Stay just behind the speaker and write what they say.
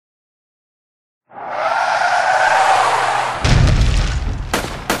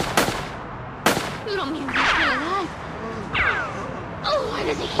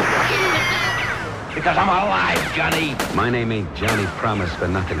Because I'm alive, Johnny. My name ain't Johnny Promise for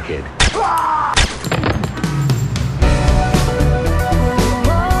nothing, kid. I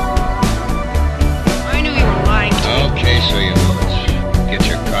knew you were lying to me. Okay, so you know it. Get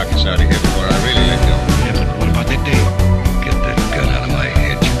your carcass out of here before I really let go. Yeah, but what about that day? Get that gun out of my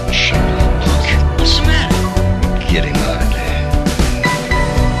head, you chump punk. What's the matter? Get him out of there.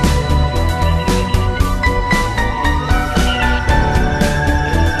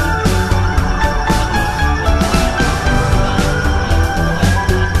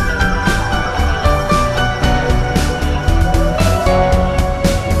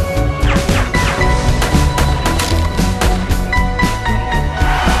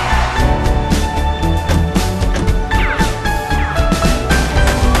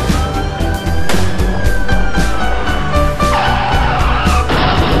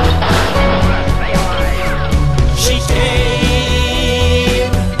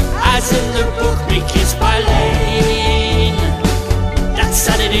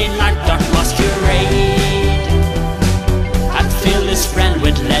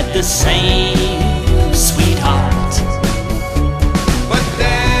 The same sweetheart. But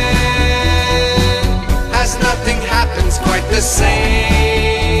then, as nothing happens quite the same.